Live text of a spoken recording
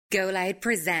Go Loud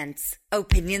presents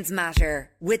Opinions Matter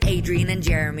with Adrian and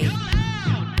Jeremy.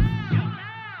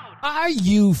 Are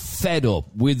you fed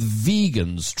up with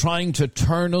vegans trying to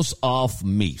turn us off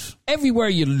meat? Everywhere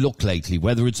you look lately,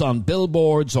 whether it's on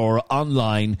billboards or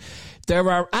online,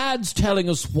 there are ads telling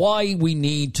us why we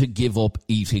need to give up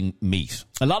eating meat.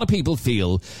 A lot of people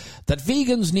feel that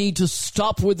vegans need to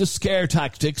stop with the scare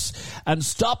tactics and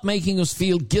stop making us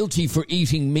feel guilty for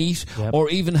eating meat or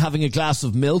even having a glass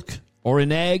of milk or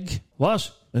an egg.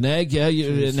 What? An egg, yeah,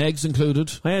 an egg's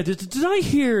included. Did I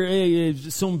hear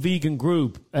some vegan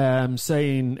group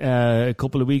saying a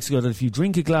couple of weeks ago that if you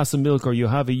drink a glass of milk or you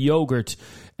have a yogurt,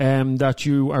 that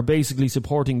you are basically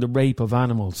supporting the rape of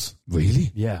animals? Really?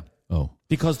 Yeah. Oh.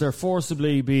 Because they're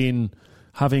forcibly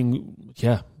having,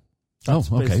 yeah. Oh,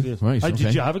 okay, right. Okay.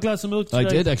 Did you have a glass of milk today? I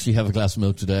did actually have a glass of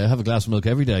milk today. I have a glass of milk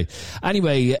every day.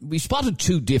 Anyway, we spotted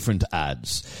two different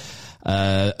ads.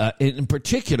 In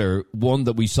particular, one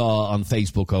that we saw on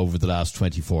Facebook over the last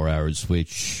 24 hours,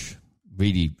 which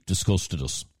really disgusted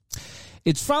us.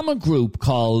 It's from a group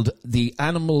called the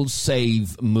Animal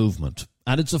Save Movement,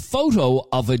 and it's a photo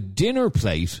of a dinner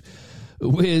plate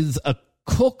with a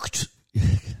cooked,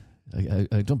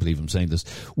 I don't believe I'm saying this,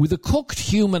 with a cooked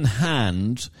human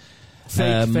hand.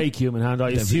 Fake human hand. I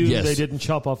assume yes. They didn't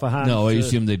chop off a hand. No, I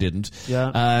assume they didn't.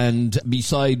 Yeah. And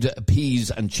beside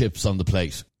peas and chips on the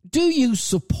plate. Do you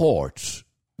support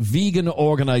vegan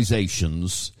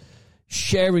organizations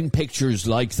sharing pictures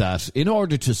like that in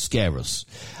order to scare us?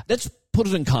 Let's put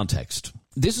it in context.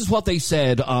 This is what they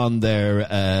said on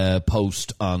their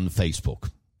post on Facebook.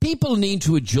 People need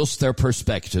to adjust their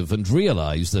perspective and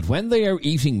realize that when they are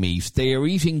eating meat, they are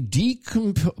eating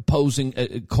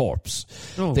decomposing corpse.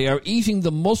 Oh. They are eating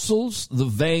the muscles, the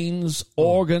veins,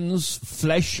 organs,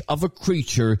 flesh of a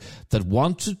creature that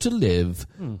wanted to live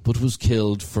but was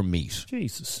killed for meat.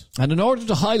 Jesus. And in order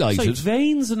to highlight it...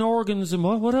 veins and organs and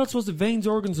what else was it? Veins,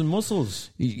 organs and muscles?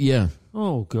 Yeah.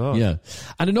 Oh, God. Yeah.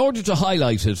 And in order to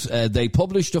highlight it, they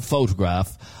published a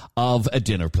photograph of a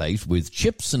dinner plate with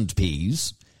chips and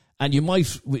peas. And you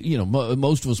might,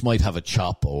 most of us might have a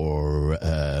chop or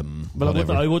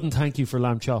whatever. I wouldn't thank you for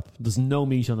lamb chop. There's no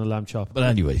meat on a lamb chop. But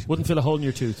anyway. Wouldn't fill a hole in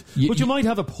your tooth. But you might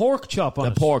have a pork chop on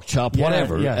it. A pork chop,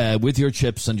 whatever, with your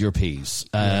chips and your peas.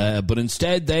 But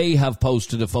instead they have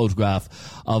posted a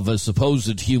photograph of a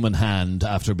supposed human hand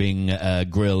after being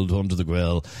grilled under the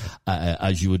grill,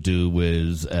 as you would do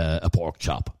with a pork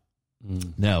chop.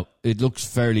 Now, it looks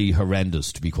fairly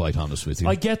horrendous, to be quite honest with you.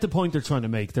 I get the point they're trying to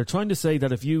make. They're trying to say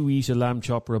that if you eat a lamb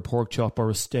chop or a pork chop or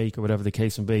a steak or whatever the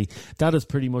case may be, that is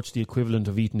pretty much the equivalent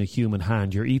of eating a human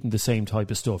hand. You're eating the same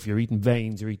type of stuff. You're eating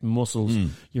veins, you're eating muscles,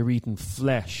 you're eating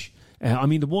flesh.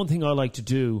 The one thing I like to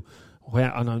do,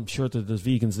 and I'm sure that there's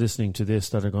vegans listening to this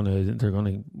that they're going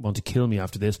to want to kill me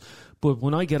after this, but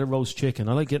when I get a roast chicken,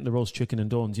 I like getting the roast chicken in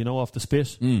Dunn's, off the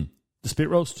spit. The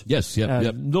spit roast? Yes,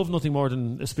 yeah. Love nothing more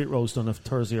than a spit roast on a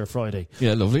Thursday or Friday.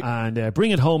 Yeah, lovely. And bring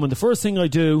it home, and the first thing I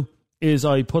do is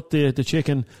I put the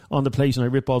chicken on the plate and I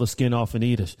rip all the skin off and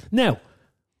eat it. Now,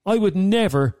 I would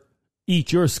never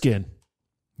eat your skin.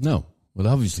 No. Well,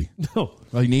 obviously. No.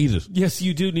 I need it. Yes,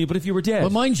 you do need it, but if you were dead...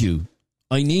 Well, mind you,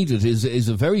 I need it is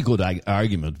a very good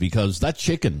argument because that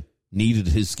chicken needed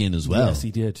his skin as well. Yes,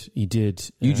 he did. He did.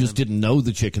 You just didn't know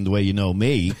the chicken the way you know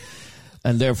me.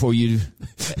 And therefore you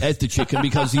ate the chicken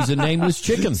because he's a nameless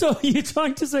chicken. So you're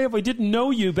trying to say if I didn't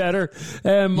know you better,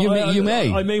 you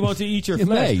may. I may want to eat your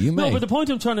flesh. You may. No, but the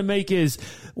point I'm trying to make is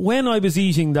when I was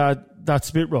eating that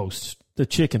spit roast, the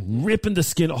chicken, ripping the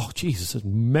skin, oh Jesus,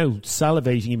 mouth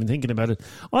salivating even thinking about it.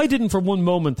 I didn't for one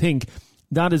moment think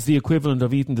that is the equivalent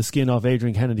of eating the skin off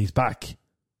Adrian Kennedy's back.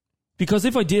 Because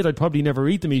if I did, I'd probably never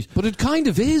eat the meat. But it kind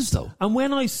of is, though. And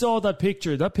when I saw that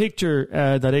picture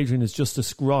that Adrian has just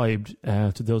described,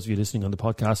 to those of you listening on the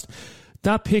podcast,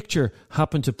 that picture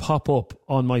happened to pop up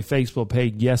on my Facebook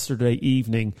page yesterday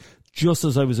evening, just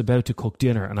as I was about to cook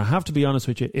dinner. And I have to be honest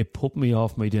with you, it put me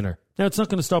off my dinner. Now, it's not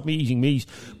going to stop me eating meat,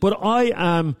 but I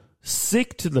am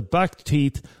sick to the back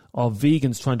teeth of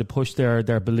vegans trying to push their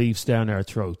beliefs down our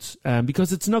throats.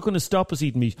 Because it's not going to stop us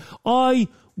eating meat. I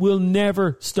will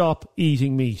never stop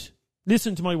eating meat.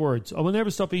 Listen to my words. I will never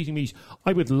stop eating meat.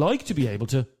 I would like to be able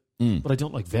to, but I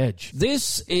don't like veg.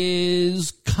 This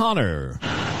is Connor.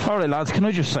 All right, lads, can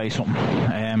I just say something?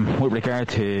 With regard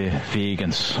to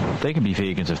vegans, they can be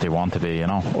vegans if they want to be, I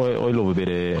love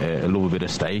a bit of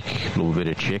steak, love a bit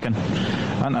of chicken.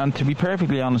 And to be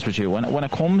perfectly honest with you, when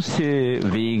it comes to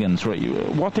vegans,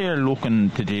 right, what they're looking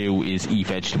to do is eat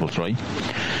vegetables, right?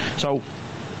 So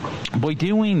by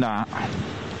doing that,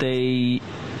 they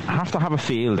have to have a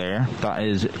field there that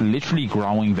is literally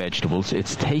growing vegetables.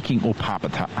 It's taking up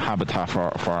habitat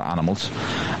for animals,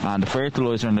 and the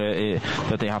fertilizer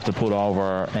that they have to put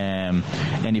over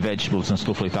any vegetables and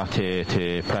stuff like that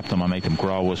to prep them and make them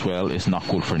grow as well is not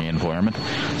good for the environment.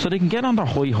 So they can get on their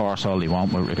high horse all they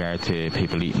want with regard to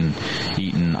people eating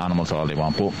animals all they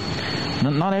want, but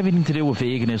not everything to do with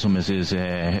veganism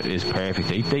is perfect.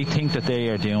 They think that they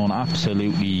are doing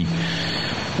absolutely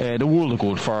the world of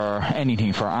good for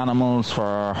anything, for animals,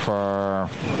 for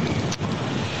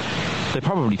they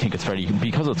probably think it's very,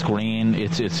 because it's green,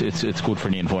 it's good for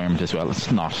the environment as well.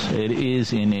 It's not. It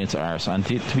is in its arse. And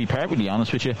to be perfectly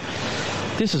honest with you,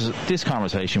 this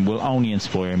conversation will only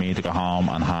inspire me to go home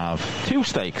and have 2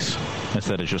 steaks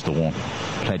instead of just the one.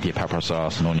 Plenty of pepper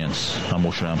sauce and onions and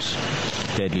mushrooms.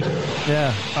 Deadly.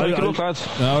 Yeah. Good luck, lads.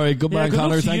 All right, good man,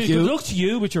 Connor. Thank you. Good luck to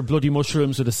you with your bloody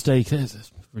mushrooms with a steak.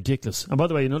 That's ridiculous. And by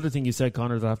the way, another thing you said,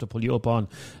 Connor, that I have to pull you up on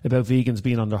about vegans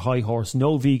being on their high horse.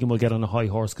 No vegan will get on a high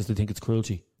horse because they think it's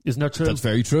cruelty. Isn't that true? That's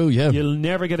very true, yeah. You'll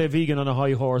never get a vegan on a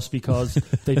high horse because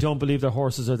they don't believe their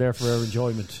horses are there for our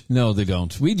enjoyment. No, they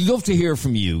don't. We'd love to hear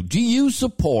from you. Do you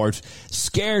support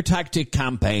scare tactic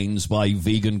campaigns by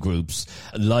vegan groups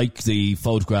like the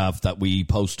photograph that we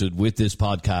posted with this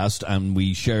podcast and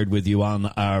we shared with you on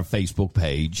our Facebook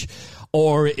page?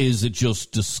 Or is it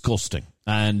just disgusting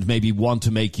and maybe want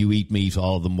to make you eat meat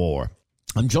all the more?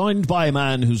 I'm joined by a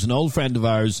man who's an old friend of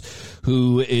ours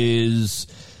who is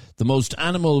the most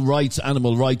animal rights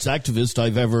activist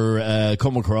I've ever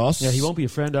come across. Yeah, he won't be a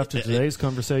friend after today's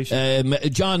conversation.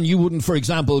 John, you wouldn't, for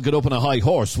example, get up on a high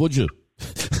horse, would you?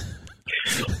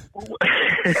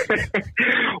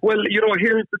 Well,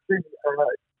 here's the thing,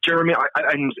 Jeremy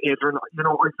and Adrian,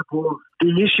 I suppose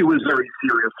the issue is very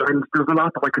serious, and there's a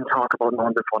lot that I can talk about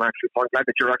on this one, actually, so I'm glad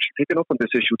that you're actually picking up on this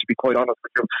issue, to be quite honest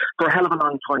with you. For a hell of a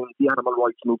long time, the animal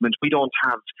rights movement, we don't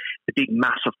have the big,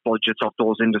 massive budgets of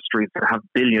those industries that have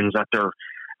billions at their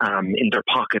in their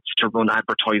pockets to run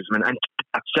advertisement and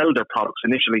sell their products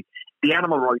initially. The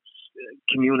animal rights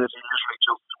community usually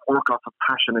just work off of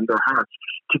passion in their hearts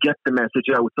to get the message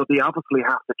out. So they obviously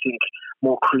have to think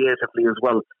more creatively as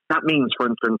well. That means, for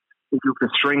instance, if you can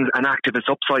string an activist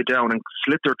upside down and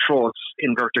slit their throats,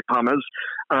 inverted commas,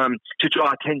 to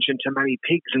draw attention to many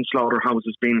pigs in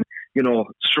slaughterhouses being,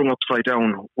 strung upside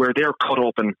down where they're cut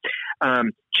open.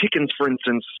 Chickens, for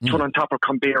instance, put on top of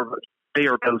conveyor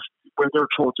belts where their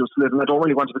throats are slit. And I don't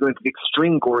really want to go into the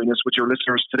extreme goriness with your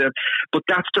listeners today, but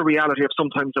that's the reality of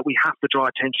sometimes that we have to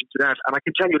draw attention to that. And I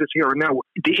can tell you this here and now,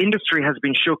 the industry has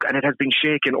been shook and it has been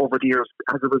shaken over the years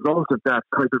as a result of that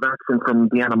type of action from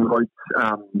the animal rights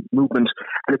movement.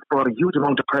 And it's brought a huge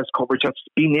amount of press coverage. That's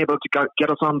been able to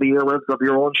get us on the airwaves of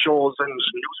your own shows and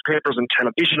newspapers and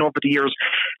television over the years,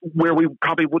 where we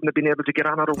probably wouldn't have been able to get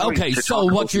on otherwise. Okay, so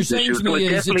what you're saying to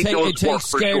me is it takes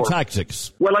scare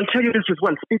tactics. Well, I'll tell you this as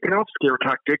well. Speaking of scare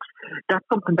tactics, that's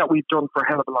something that we've done for a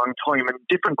hell of a long time, and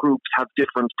different groups have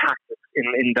different tactics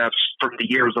in that, from the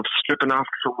years of stripping off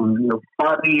some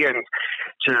body, and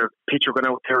to picture going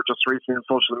out there just recently on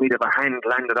social media of a hand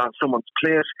landed on someone's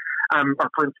plate. Or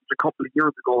for instance, a couple of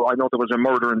years ago, I know there was a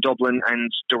murder in Dublin, and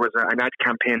there was an ad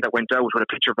campaign that went out with a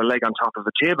picture of a leg on top of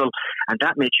a table, and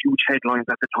that made huge headlines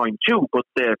at the time too. But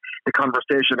the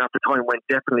conversation at the time went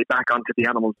definitely back onto the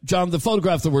animals. John, the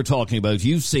photograph that we're talking about,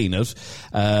 you've seen it.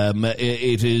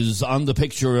 It is on the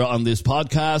picture on this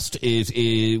podcast.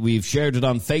 We've shared it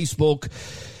on Facebook.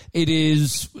 It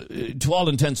is, to all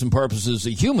intents and purposes,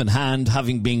 a human hand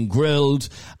having been grilled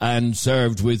and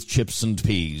served with chips and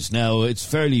peas. Now, it's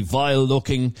fairly vile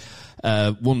looking.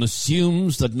 One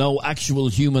assumes that no actual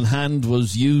human hand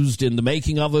was used in the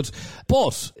making of it.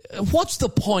 But what's the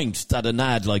point that an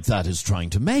ad like that is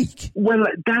trying to make? Well,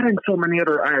 that and so many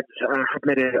other ads have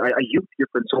made a huge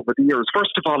difference over the years.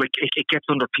 First of all, it gets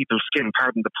under people's skin,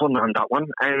 pardon the pun on that one,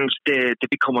 and they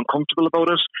become uncomfortable about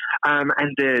it.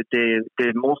 And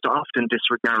they most often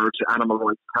disregard animal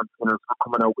rights campaigners for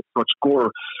coming out with such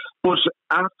gore. But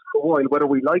after a while, whether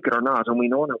we like it or not, and we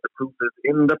know now the proof is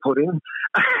in the pudding,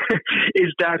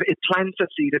 is that it plants a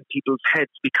seed in people's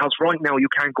heads, because right now you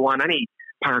can't go on any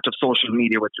part of social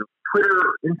media, which is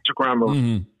Twitter, Instagram, or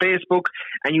Facebook,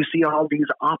 and you see all these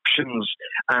options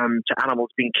to animals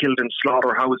being killed in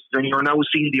slaughterhouses, and you're now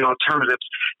seeing the alternatives.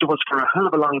 There was for a hell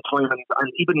of a long time,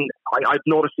 and even I've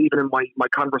noticed even in my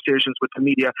conversations with the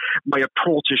media, my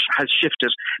approach has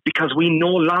shifted, because we no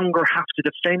longer have to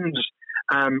defend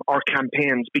our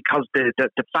campaigns because the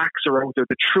facts are out there,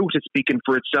 the truth is speaking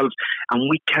for itself, and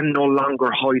we can no longer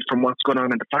hide from what's going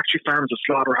on in the factory farms, the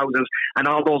slaughterhouses, and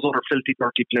all those other filthy,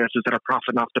 dirty places that are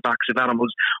profiting off the backs of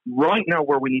animals. Right now,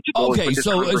 where we need to go is with this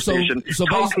conversation,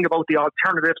 talking about the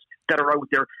alternatives that are out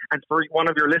there. And for one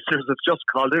of your listeners that's just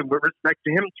called in, with respect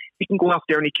to him, he can go out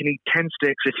there and he can eat 10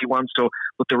 steaks if he wants to.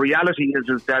 But the reality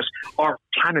is that our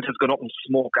planet has gone up in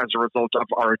smoke as a result of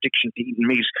our addiction to eating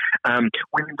meat.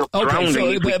 We end up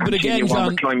drowning if we continue on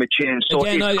with climate change. So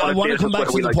again, I want to come back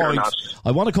to the point.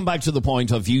 I want to come back to the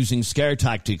point of using scare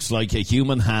tactics like a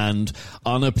human hand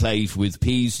on a plate with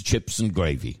peas, chips, and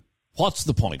gravy. What's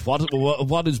the point?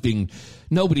 What is being?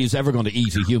 Nobody is ever going to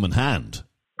eat a human hand.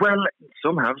 Well,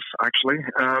 some have, actually.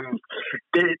 And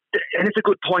it's a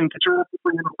good point that you're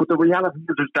bringing up, but the reality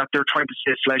is that they're trying to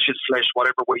say flesh is flesh,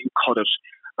 whatever way you cut it.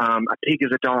 A pig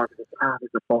is a dog, a cat is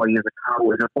a boy, is a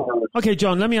cow, is a bull. Okay,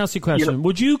 John, let me ask you a question.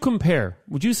 Would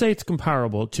you say it's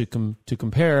comparable to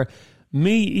compare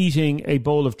me eating a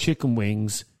bowl of chicken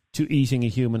wings to eating a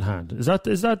human hand? Is that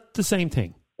the same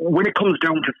thing? When it comes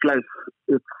down to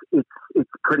flesh, it's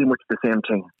pretty much the same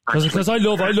thing. Because I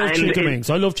love chicken wings.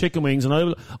 I love chicken wings, and I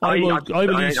know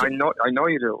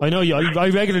you do. I know you. I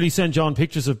regularly send John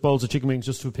pictures of bowls of chicken wings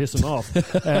just to piss him off.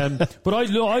 But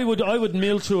I would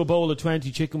mill through a bowl of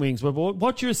 20 chicken wings. But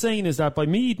what you're saying is that by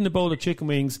me eating a bowl of chicken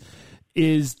wings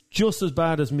is just as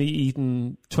bad as me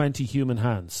eating 20 human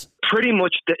hands. Pretty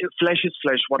much, flesh is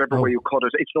flesh, whatever way you cut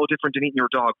it. It's no different than eating your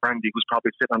dog, Brandy, who's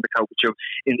probably sitting on the couch with you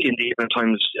in the evening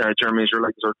times. Jeremy, your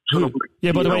legs are...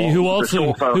 Yeah, by the way, who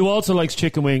also likes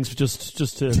chicken wings, just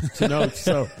to note.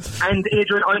 So. And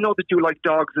Adrian, I know that you like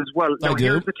dogs as well. Now,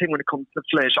 here's the thing when it comes to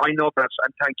flesh. I know that,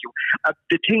 and thank you.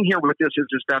 The thing here with this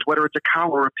is that whether it's a cow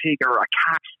or a pig or a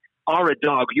cat, or a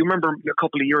dog. You remember a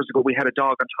couple of years ago we had a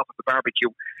dog on top of the barbecue.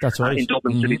 That's right. In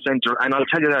Dublin City Centre. And I'll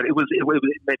tell you that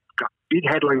it got big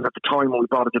headlines at the time when we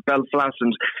brought it to Belfast,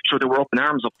 and sure they were up in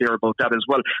arms up there about that as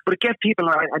well. But it gave people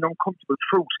an uncomfortable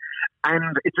truth,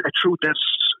 and it's a truth that's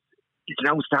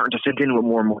now starting to sink in with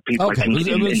more and more people.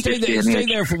 Okay, stay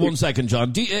there for 1 second,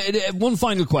 John. One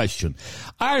final question.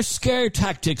 Are scare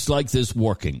tactics like this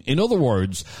working? In other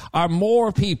words, are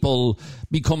more people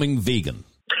becoming vegan?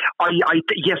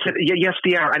 Yes,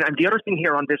 they are. And the other thing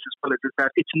here on this as well is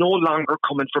that it's no longer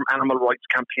coming from animal rights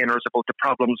campaigners about the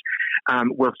problems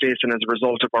we're facing as a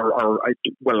result of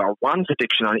our one's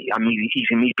addiction on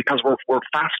eating meat, because we're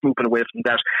fast moving away from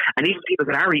that. And even people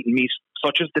that are eating meat,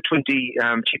 such as the 20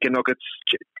 chicken nuggets,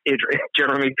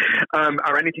 Jeremy,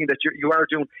 or anything that you are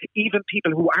doing, even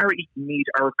people who are eating meat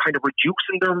are kind of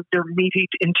reducing their meat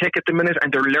intake at the minute,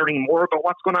 and they're learning more about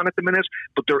what's going on at the minute.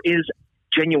 But there is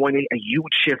genuinely a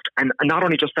huge shift, and not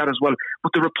only just that as well,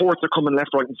 but the reports are coming left,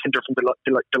 right and centre from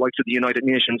the likes of the United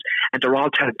Nations, and they're all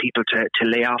telling people to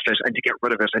lay off it and to get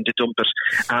rid of it and to dump it.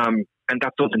 And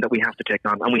that's something that we have to take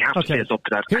on, and we have to face up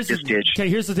to that at this stage. Okay,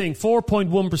 here's the thing.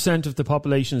 4.1% of the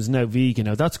population is now vegan.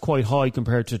 Now, that's quite high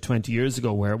compared to 20 years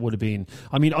ago, where it would have been...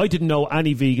 I mean, I didn't know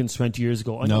any vegans 20 years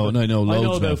ago. I know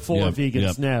about 4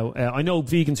 vegans now. I know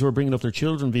vegans who are bringing up their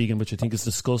children vegan, which I think is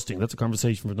disgusting. That's a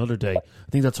conversation for another day.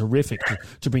 I think that's horrific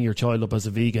to bring your child up as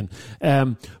a vegan.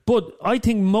 But I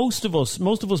think most of us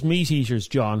meat eaters,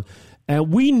 John, I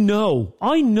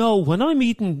know when I'm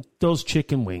eating those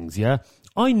chicken wings,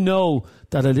 I know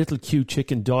that a little cute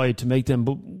chicken died to make them,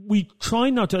 but we try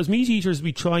not to, as meat eaters,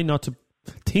 we try not to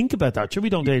think about that. Sure, we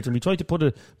don't, Adrian. We try to put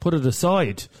it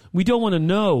aside. We don't want to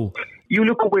know. You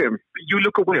look away.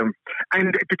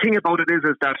 And the thing about it is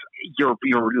that you're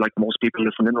like most people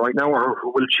listening right now, or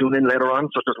who will tune in later on,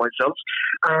 such as myself.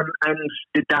 And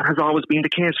that has always been the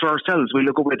case for ourselves. We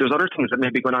look away. There's other things that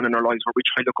may be going on in our lives where we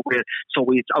try to look away, so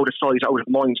it's out of sight, out of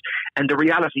mind. And the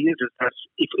reality is that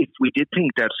if we did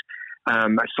think that,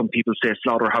 as some people say,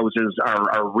 slaughterhouses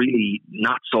are really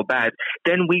not so bad,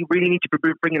 then we really need to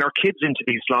be bringing our kids into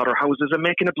these slaughterhouses and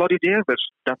making a bloody day of it.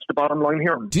 That's the bottom line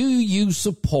here. Do you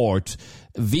support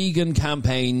vegan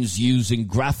campaigns using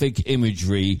graphic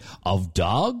imagery of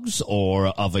dogs, or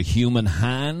of a human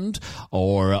hand,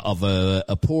 or of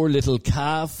a poor little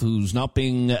calf who's not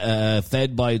being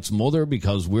fed by its mother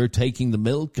because we're taking the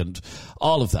milk, and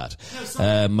all of that?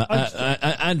 And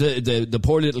the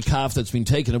poor little calf that's been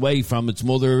taken away from its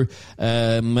mother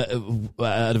at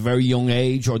a very young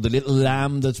age, or the little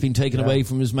lamb that's been taken away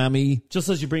from his mammy. Just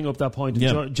as you bring up that point,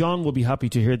 John will be happy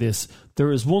to hear this.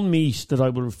 There is one meat that I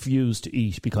will refuse to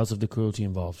eat because of the cruelty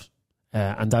involved,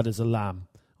 and that is a lamb.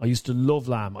 I used to love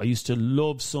lamb. I used to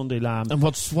love Sunday lamb. And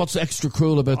what's extra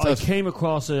cruel about that? I came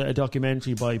across a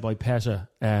documentary by PETA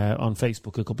on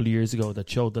Facebook a couple of years ago that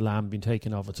showed the lamb being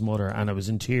taken off its mother, and I was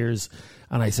in tears,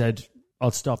 and I said,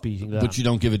 I'll stop eating that. But you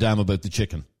don't give a damn about the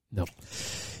chicken. No.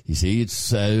 You see, it's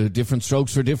different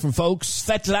strokes for different folks.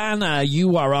 Svetlana,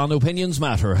 you are on Opinions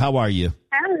Matter. How are you?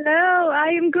 Hello, I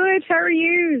am good. How are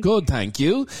you? Good, thank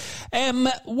you.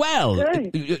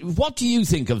 What do you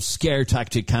think of scare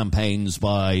tactic campaigns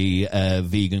by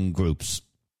vegan groups?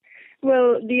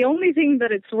 Well, the only thing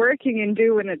that it's working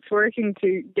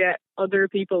to get other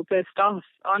people pissed off,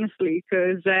 honestly,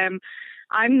 because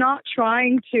I'm not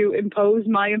trying to impose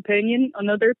my opinion on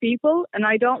other people, and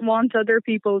I don't want other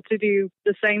people to do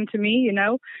the same to me, you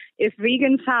know. If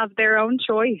vegans have their own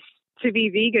choice to be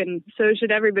vegan, so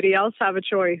should everybody else have a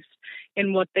choice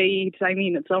in what they eat. I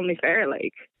mean, it's only fair,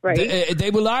 like, right?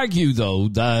 They will argue, though,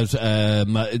 that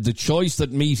the choice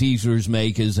that meat eaters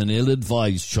make is an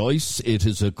ill-advised choice. It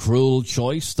is a cruel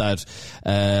choice, that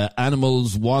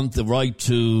animals want the right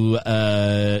to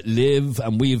live,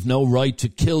 and we have no right to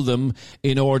kill them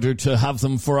in order to have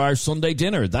them for our Sunday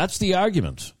dinner. That's the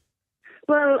argument.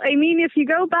 Well, I mean, if you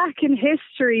go back in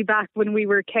history, back when we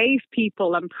were cave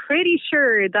people, I'm pretty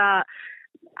sure that,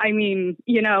 I mean,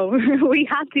 you know, we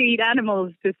had to eat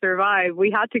animals to survive.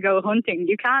 We had to go hunting.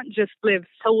 You can't just live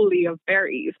solely of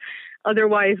berries.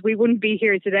 Otherwise, we wouldn't be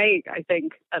here today, I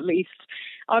think, at least.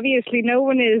 Obviously, no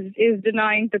one is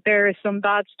denying that there is some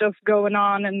bad stuff going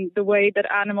on, and the way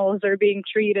that animals are being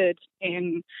treated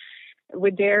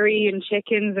with dairy and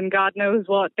chickens and God knows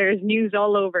what. There's news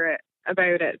all over it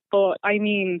about it. But, I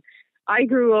mean, I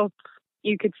grew up,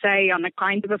 you could say, on a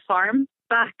kind of a farm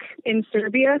back in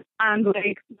Serbia, and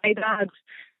like my dad's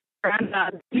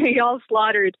granddad, they all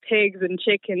slaughtered pigs and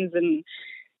chickens and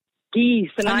geese,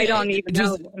 and I don't even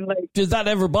know. Does that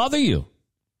ever bother you?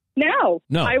 No.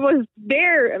 I was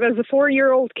there as a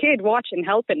 4-year-old kid watching,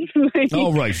 helping.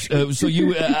 Oh, right. So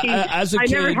you, as a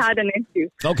kid... I never had an issue.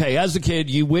 Okay, as a kid,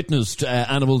 you witnessed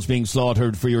animals being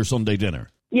slaughtered for your Sunday dinner?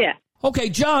 Yeah. Okay,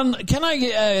 John, can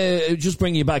I just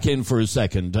bring you back in for a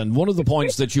second? And one of the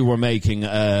points that you were making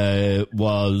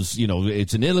was, you know,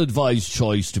 it's an ill-advised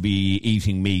choice to be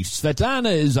eating meat.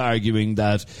 Svetlana is arguing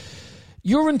that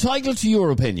you're entitled to your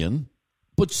opinion,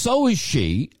 but so is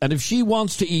she. And if she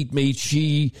wants to eat meat,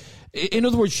 in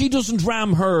other words, she doesn't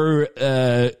ram her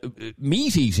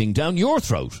meat eating down your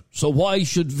throat. So why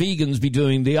should vegans be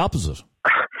doing the opposite?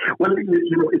 Well,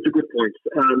 you know, it's a good point.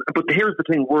 But here's the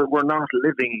thing: we're not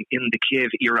living in the cave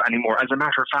era anymore. As a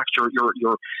matter of fact, your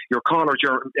caller,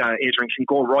 Adrian, can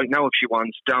go right now if she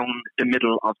wants down the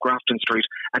middle of Grafton Street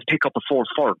and pick up a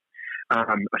 4-4.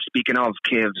 Speaking of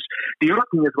caves, the other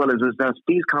thing as well is that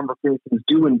these conversations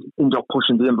do end up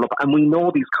pushing the envelope, and we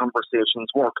know these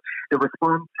conversations work. The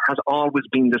response has always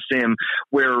been the same,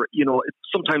 where, you know,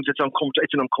 sometimes it's an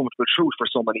uncomfortable truth for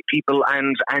so many people,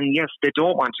 and yes, they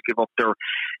don't want to give up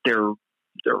their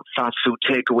fast food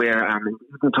takeaway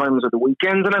even times of the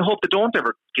weekends, and I hope they don't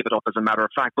ever give it up, as a matter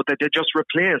of fact, but that they just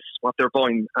replace what they're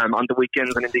buying on the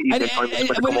weekends and in the evening times when they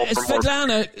come home from work.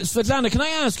 Svetlana, can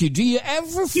I ask you, do you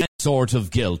ever feel sort of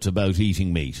guilt about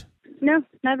eating meat? No,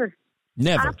 never.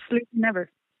 Never? Absolutely never.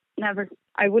 Never.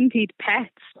 I wouldn't eat pets,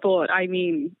 but I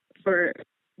mean, for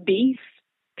beef,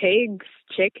 pigs,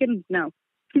 chicken, no.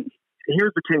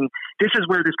 Here's the thing. This is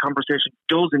where this conversation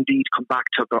does indeed come back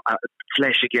to the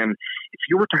flesh again. If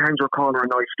you were to hand your caller a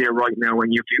knife there right now,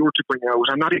 and if you were to bring out,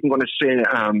 I'm not even going to say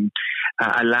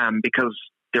a lamb, because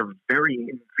they're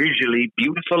very visually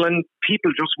beautiful and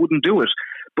people just wouldn't do it.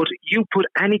 But you put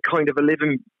any kind of a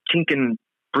living, thinking,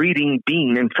 breeding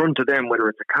being in front of them, whether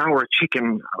it's a cow or a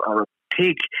chicken or a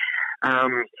pig,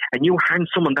 and you hand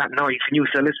someone that knife and you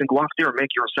say, listen, go off there and make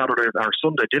your Saturday or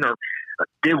Sunday dinner,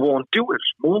 they won't do it.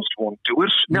 Most won't do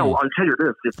it. Now, I'll tell you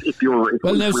this,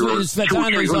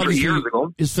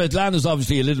 Svetlana's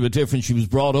obviously a little bit different. She was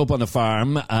brought up on a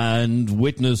farm and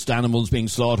witnessed animals being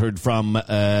slaughtered from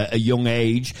a young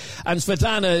age. And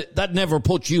Svetlana, that never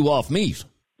put you off meat?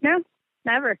 No,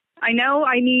 never. I know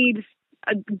I need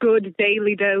a good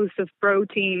daily dose of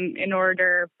protein in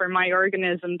order for my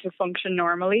organism to function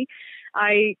normally.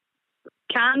 I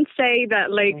can say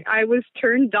that, like, I was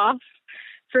turned off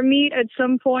for meat at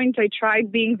some point. I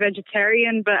tried being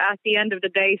vegetarian, but at the end of the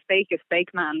day, steak is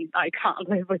steak, man. I can't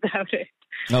live without it.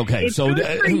 Okay, it's good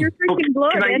for your freaking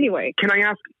blood anyway. Can I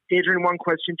ask Adrian one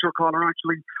question to her caller?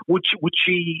 Actually, would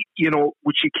she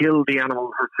kill the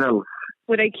animal herself?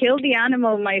 Would I kill the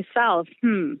animal myself?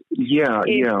 Yeah.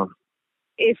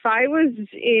 If I was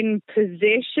in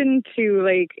position to,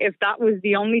 like, if that was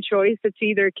the only choice, it's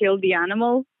either kill the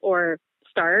animal or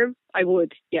starve, I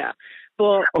would, yeah.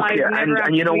 But okay, I've never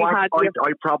and you know what? I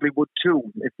probably would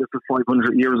too, if this was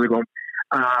 500 years ago.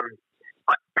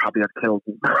 I probably have killed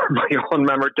my own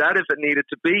mum or dad if it needed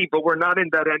to be, but we're not in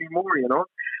that anymore, you know.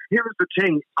 Here's the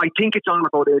thing. I think it's all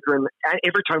about, Adrian,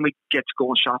 every time we get to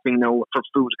go shopping now for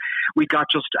food, we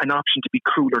got just an option to be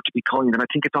cruel or to be kind. And I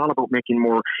think it's all about making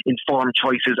more informed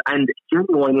choices. And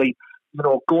genuinely, you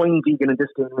know, going vegan in this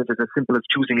day and age is as simple as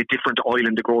choosing a different oil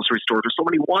in the grocery store. There's so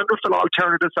many wonderful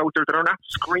alternatives out there that are not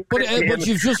screaming. But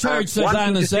you've just heard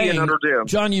Svetlana saying,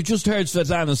 John, you've just heard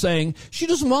Svetlana saying she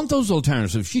doesn't want those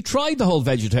alternatives. She tried the whole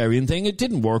vegetarian thing. It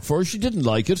didn't work for her. She didn't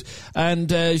like it. And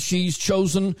she's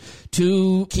chosen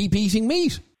to keep eating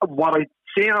meat. What I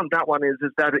say on that one is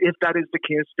that if that is the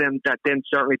case, then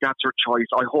certainly that's her choice.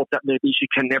 I hope that maybe she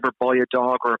can never buy a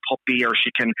dog or a puppy, or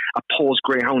she can oppose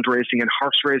greyhound racing and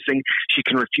horse racing. She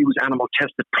can refuse animal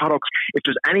tested products. If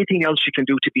there's anything else she can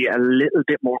do to be a little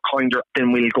bit more kinder,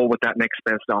 then we'll go with that next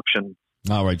best option.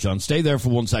 All right, John, stay there for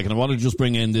 1 second. I want to just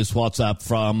bring in this WhatsApp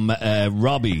from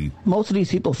Robbie. Most of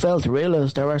these people fail to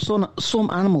realise there are some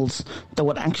animals that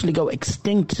would actually go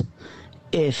extinct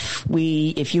if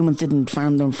humans didn't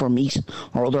farm them for meat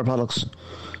or other products.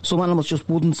 Some animals just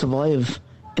wouldn't survive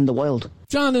in the wild.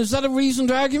 John, is that a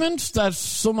reasoned argument that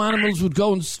some animals would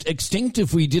go extinct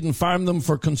if we didn't farm them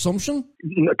for consumption?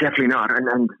 No, definitely not.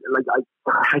 And like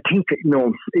I think that, you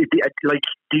know,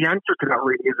 the answer to that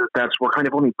really is that we're kind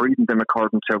of only breeding them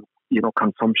according to, you know,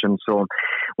 consumption. So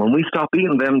when we stop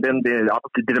eating them, then the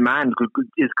demand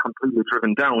is completely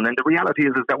driven down. And the reality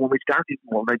is that when we start eating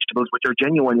more vegetables, which are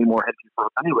genuinely more healthy for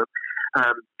us anyway,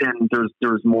 then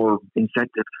there's more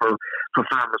incentive for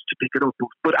farmers to pick it up.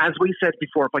 But as we said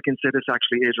before, if I can say this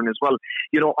actually, Adrian, as well,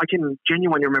 you know, I can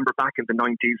genuinely remember back in the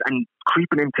 90s and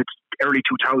creeping into early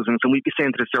 2000s, and we'd be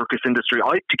saying to the circus industry,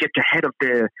 to get ahead of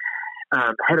their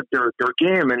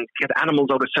game and get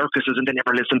animals out of circuses, and they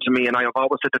never listened to me. And I have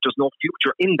always said that there's no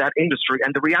future in that industry.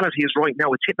 And the reality is right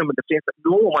now it's hitting them in the face that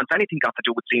no one wants anything got to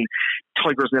do with seeing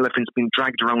tigers and elephants being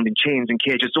dragged around in chains and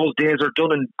cages. Those days are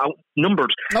done and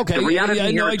outnumbered. Okay, I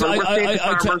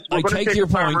take your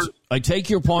point. I take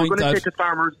your point. We're going to say to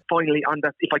farmers, finally, on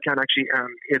that, if I can actually,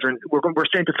 Adrian, we're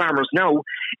saying to farmers now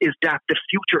is that the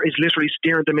future is literally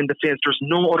staring them in the face. There's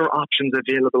no other options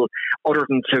available other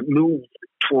than to move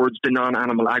towards the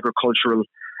non-animal agricultural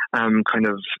kind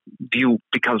of view,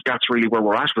 because that's really where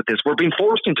we're at with this. We're being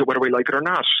forced into it whether we like it or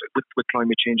not with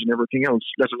climate change and everything else,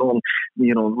 let alone,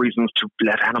 you know, reasons to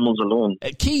let animals alone.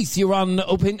 Keith, you're on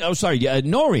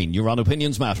Noreen, you're on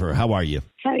Opinions Matter. How are you?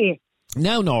 How are you?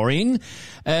 Now, Noreen,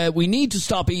 we need to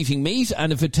stop eating meat,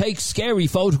 and if it takes scary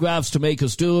photographs to make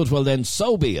us do it, well then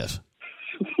so be it.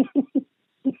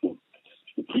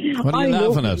 What are you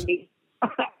laughing at?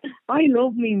 I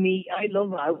love me meat. I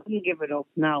love it. I wouldn't give it up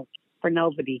now for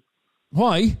nobody.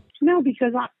 Why? No,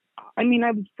 because I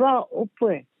was brought up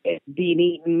with it being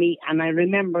eating meat, and I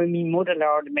remember my mother,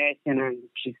 Lord Mason, and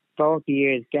she's 40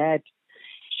 years dead.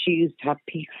 She used to have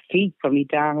feet for me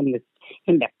down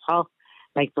in the pot,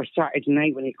 like for Saturday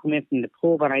night when I come in from the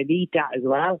pub, and I'd eat that as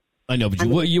well. I know,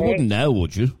 but you wouldn't now,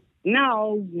 would you?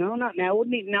 No, not now. I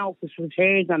wouldn't eat now because there's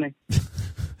hairs on it.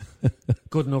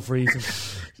 Good enough reason.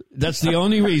 That's the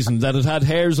only reason, that it had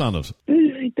hairs on it.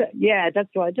 Yeah, that's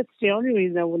right. That's the only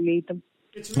reason I wouldn't eat them.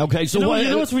 Okay, so you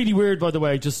know what's really weird, by the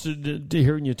way, just to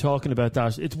hearing you talking about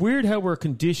that, it's weird how we're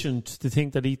conditioned to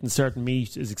think that eating certain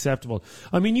meat is acceptable.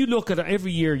 I mean, you look at it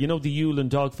every year, you know, the Yulin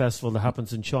Dog Festival that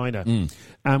happens in China,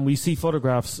 and we see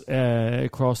photographs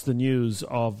across the news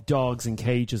of dogs in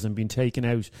cages and being taken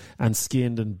out and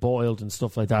skinned and boiled and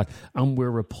stuff like that, and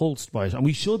we're repulsed by it, and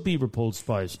we should be repulsed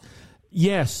by it.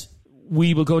 Yes,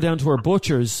 we will go down to our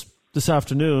butchers this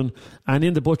afternoon, and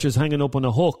in the butcher's hanging up on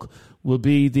a hook will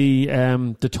be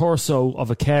the torso of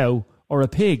a cow or a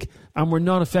pig, and we're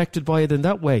not affected by it in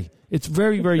that way. It's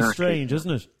very, very strange,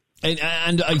 isn't it?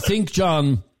 And I think,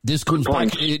 John, this comes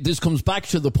back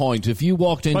to the point. If you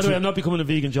walked into... By the way, I'm not becoming a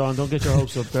vegan, John. Don't get your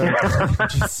hopes up there. I'm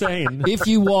just saying. If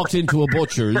you walked into a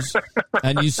butcher's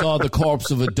and you saw the corpse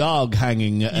of a dog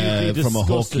hanging from a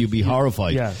hook, you'd be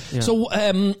horrified. Yeah. So,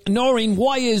 Noreen,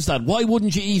 why is that? Why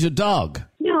wouldn't you eat a dog?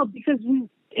 No, because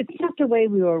it's not the way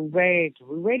we were reared.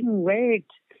 We weren't reared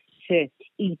to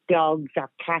eat dogs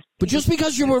or cats. But just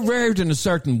because you were reared in a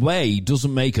certain way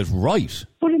doesn't make it right.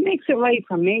 But it makes it right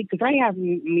for me, because I have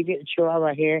my little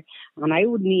chihuahua here, and I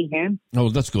wouldn't eat him. Oh,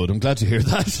 that's good. I'm glad to hear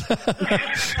that.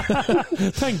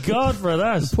 Thank God for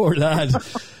that. Poor lad.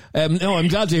 No, I'm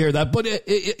glad to hear that. But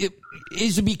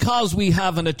is it because we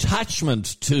have an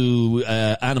attachment to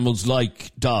animals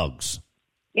like dogs?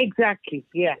 Exactly,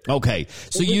 yeah. Okay,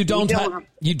 so you don't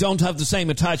have the same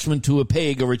attachment to a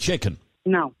pig or a chicken?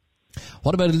 No.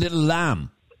 What about a little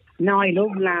lamb? No, I love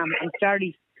lamb. I'm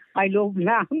sorry. I love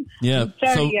lamb. Yeah.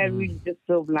 Sorry, I really just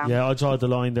love lamb. Yeah, I'll draw the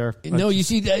line there. No, you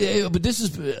see, but this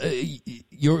is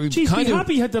you're Jeez, kind be of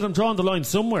happy that I'm drawing the line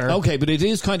somewhere. okay, but it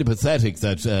is kind of pathetic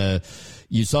that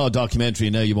you saw a documentary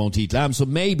and now you won't eat lamb. So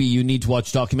maybe you need to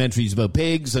watch documentaries about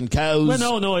pigs and cows.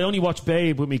 Well, no, I only watched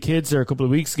Babe with my kids there a couple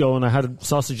of weeks ago, and I had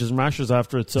sausages and rashers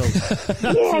after it. So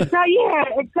yeah,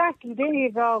 exactly. There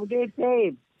you go. There's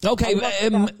Babe. Okay,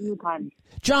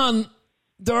 John,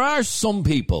 there are some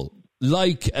people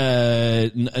like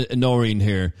Noreen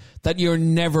here that you're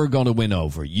never going to win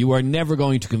over. You are never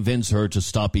going to convince her to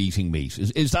stop eating meat.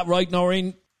 Is that right,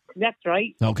 Noreen? That's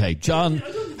right. Okay, John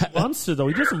wants to though.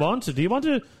 He doesn't want to. Do you want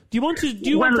to? Do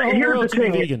you want the whole here's world the to be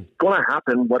thing. vegan? It's going to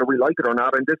happen whether we like it or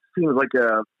not, and this seems like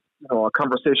a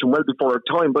conversation well before our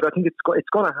time. But I think it's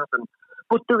going to happen.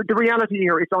 But the reality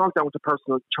here, it's all down to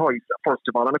personal choice, first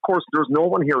of all. And of course, there's no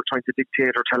one here trying to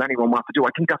dictate or tell anyone what to do. I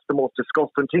think that's the most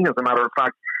disgusting thing, as a matter of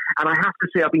fact. And I have to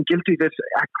say, I've been guilty of this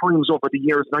at times over the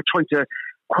years, and I try to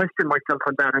question myself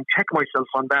on that and check myself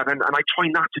on that, and I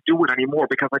try not to do it anymore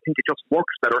because I think it just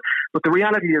works better. But the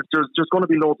reality is there's going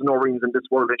to be loads of Noreens in this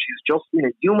world, and she's just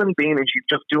a human being, and she's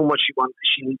just doing what she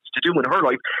needs to do in her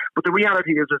life. But the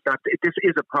reality is that this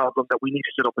is a problem that we need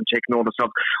to sit up and take notice of.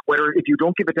 Whether if you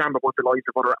don't give a damn about the lives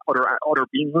of other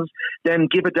beings, then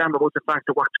give a damn about the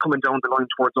fact that what's coming down the line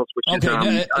towards us, which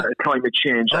is climate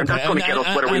change, and that's going to get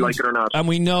us whether we like it or not. And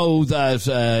we know that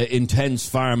intense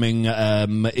farming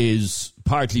is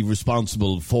partly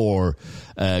responsible for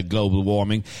global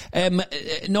warming.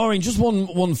 Noreen, just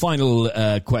one final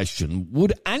question.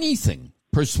 Would anything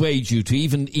persuade you to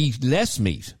even eat less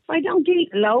meat? I don't eat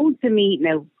loads of meat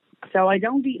now, so I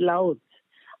don't eat loads.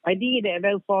 I eat it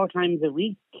about 4 times a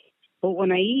week, but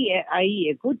when I eat it, I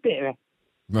eat a good bit of it.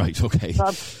 Right, okay.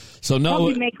 So no,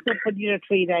 probably makes up for the other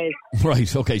 3 days.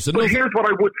 Right, okay. So but here's what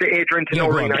I would say, Adrian, to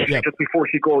Noreen, just before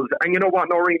she goes. And you know what,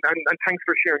 Noreen, and thanks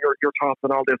for sharing your thoughts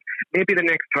on all this. Maybe the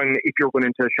next time, if you're going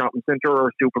into a shopping centre or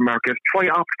a supermarket, try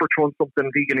opt for throwing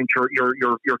something vegan into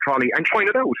your trolley and trying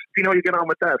it out. See how you get on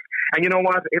with that. And you know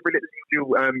what? Every little you do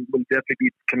will definitely be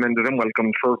commended and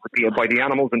welcomed by the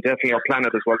animals and definitely our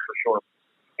planet as well, for sure.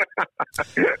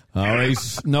 All right,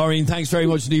 Noreen, thanks very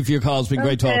much indeed for your call. It's been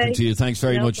great talking to you. Thanks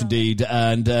very much indeed.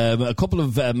 And a couple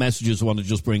of messages I want to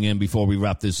just bring in before we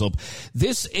wrap this up.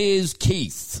 This is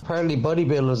Keith. Apparently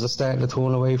bodybuilders are starting to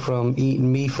turn away from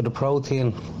eating meat for the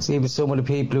protein. See, even some of the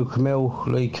people who come out,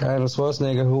 like Arnold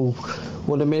Schwarzenegger, who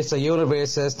one of the Mr.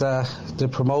 Universe says that the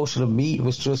promotion of meat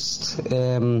was just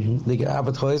like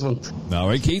advertisement. All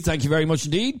right, Keith, thank you very much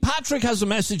indeed. Patrick has a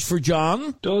message for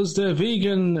John. Does the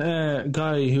vegan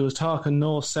guy who was talking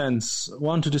no sense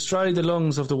want to destroy the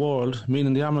lungs of the world,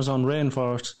 meaning the Amazon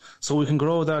rainforest, so we can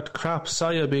grow that crap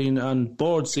soya bean and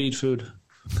board seed food?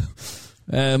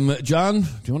 John,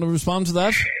 do you want to respond to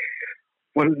that?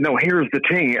 Well, no, here's the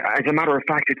thing. As a matter of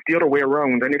fact, it's the other way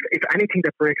around. And if anything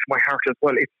that breaks my heart as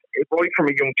well, it's right from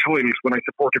a young child when I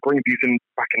supported Greenpeace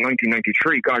back in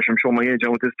 1993. Gosh, I'm showing my age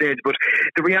now at this stage. But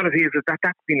the reality is that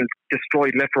that's been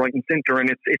destroyed left, right and centre,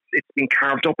 and it's been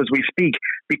carved up as we speak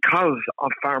because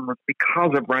of farmers,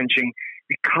 because of ranching,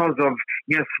 because of,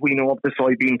 yes, we know of the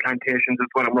soybean plantations as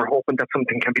well, and we're hoping that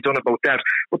something can be done about that.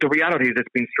 But the reality is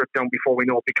it's been stripped down before we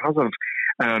know it because of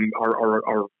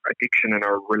our addiction and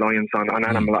our reliance on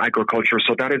animal agriculture.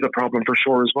 So that is a problem for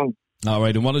sure as well. All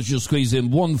right, and why don't you squeeze in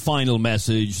one final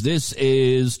message? This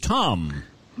is Tom.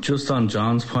 Just on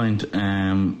John's point,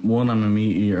 one, I'm a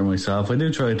meat eater myself. I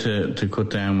do try to cut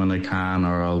down when I can,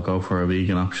 or I'll go for a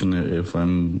vegan option if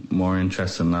I'm more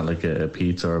interested in that, like a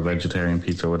pizza or a vegetarian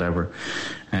pizza or whatever.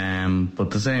 But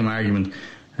the same argument,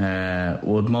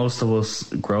 would most of us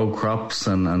grow crops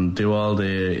and do all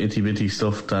the itty-bitty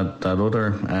stuff that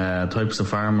other types of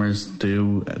farmers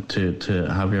do to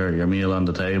have your meal on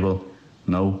the table?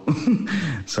 No.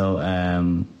 So,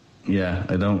 yeah,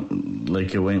 I don't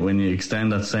like it when you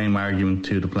extend that same argument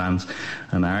to the plants.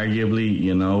 And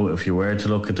arguably, if you were to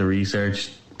look at the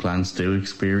research, plants do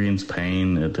experience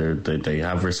pain. They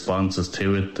have responses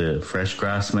to it. The fresh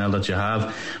grass smell that you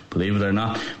have, believe it or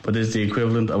not, but is the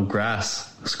equivalent of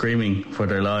grass screaming for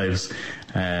their lives.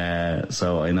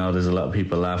 So I know there's a lot of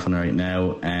people laughing right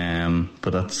now,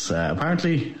 but that's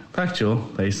apparently factual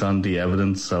based on the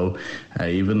evidence. So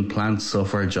even plants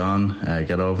suffer, John.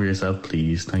 Get over yourself,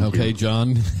 please. Thank you. Okay,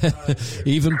 John.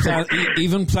 even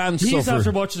plants He's suffer.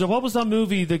 After watching it. What was that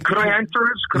movie? Could I answer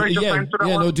it? Could I just answer that one?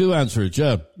 Yeah, no, do answer it,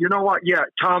 yeah. You know what? Yeah,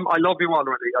 Tom, I love you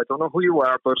already. I don't know who you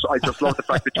are, but I just love the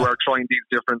fact that you are trying these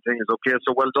different things. Okay,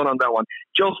 so well done on that one.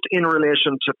 Just in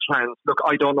relation to plants, look,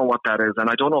 I don't know what that is, and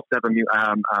I don't know if they have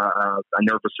a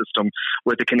nervous system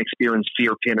where they can experience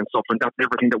fear, pain, and suffering. That's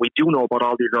everything that we do know about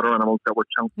all these other animals that would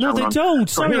chow No, they on. don't.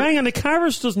 So Sorry, here- hang on. A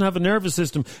carrot doesn't have a nervous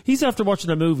system. He's after watching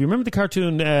a movie. Remember the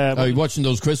cartoon? Are you watching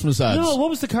those Christmas ads? No, what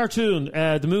was the cartoon?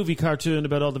 The movie cartoon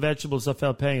about all the vegetables that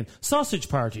felt pain. Sausage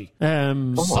Party.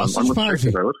 Sausage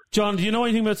Party. John, do you know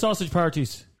anything about sausage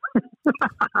parties?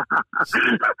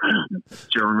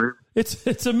 Jeremy.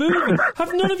 It's a movie.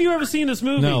 Have none of you ever seen this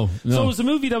movie? No. So it was a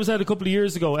movie that was out a couple of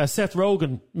years ago, a Seth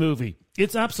Rogen movie.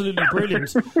 It's absolutely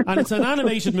brilliant. And it's an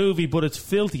animated movie, but it's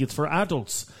filthy. It's for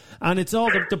adults. And it's all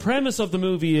the premise of the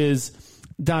movie is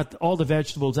that all the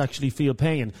vegetables actually feel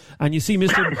pain. And you see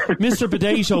Mr.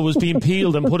 Potato was being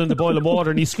peeled and put in the boiling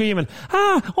water, and he's screaming,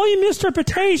 I'm Mr.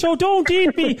 Potato, don't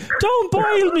eat me, don't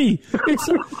boil me. It's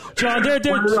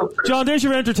John, there's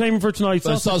your entertainment for tonight.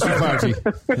 Sausage Party.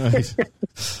 Right.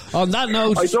 On that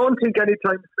note, I don't think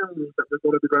anytime soon that we're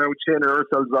going to be going out chaining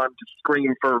ourselves on to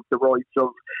scream for the rights of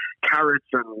carrots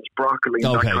and broccoli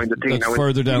and that kind of thing. That's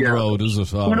further down the road, is it?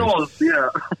 Who knows? Yeah.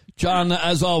 John,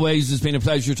 as always, it's been a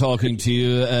pleasure talking to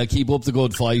you. Keep up the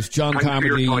good fight. John Thanks Carmody.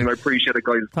 for your time. I appreciate it,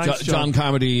 guys. Thanks, John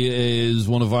Carmody is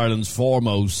one of Ireland's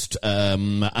foremost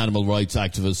animal rights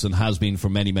activists and has been for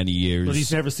many, many years. But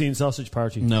he's never seen Sausage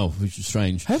Party. No, which is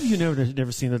strange. Have you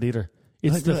never seen it either?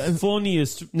 It's the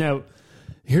funniest. Now,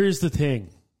 here's the thing.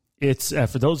 It's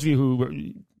for those of you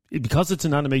who... Because it's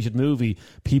an animated movie,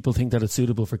 people think that it's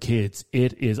suitable for kids.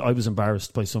 It is. I was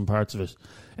embarrassed by some parts of it.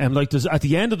 There's at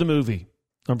the end of the movie,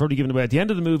 I'm probably giving away. At the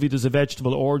end of the movie, there's a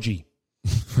vegetable orgy.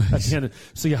 Right. At the end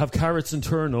so you have carrots and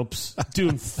turnips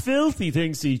doing filthy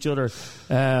things to each other.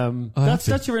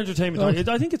 That's your entertainment.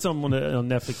 I think it's on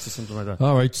Netflix or something like that.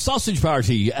 All right, Sausage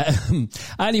Party.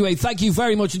 Anyway, thank you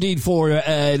very much indeed for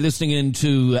listening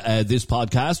into this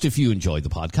podcast. If you enjoyed the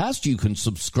podcast, you can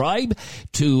subscribe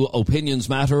to Opinions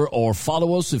Matter or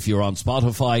follow us if you're on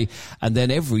Spotify. And then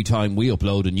every time we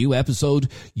upload a new episode,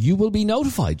 you will be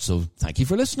notified. So thank you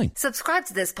for listening. Subscribe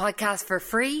to this podcast for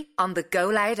free on the Go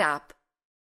Loud app.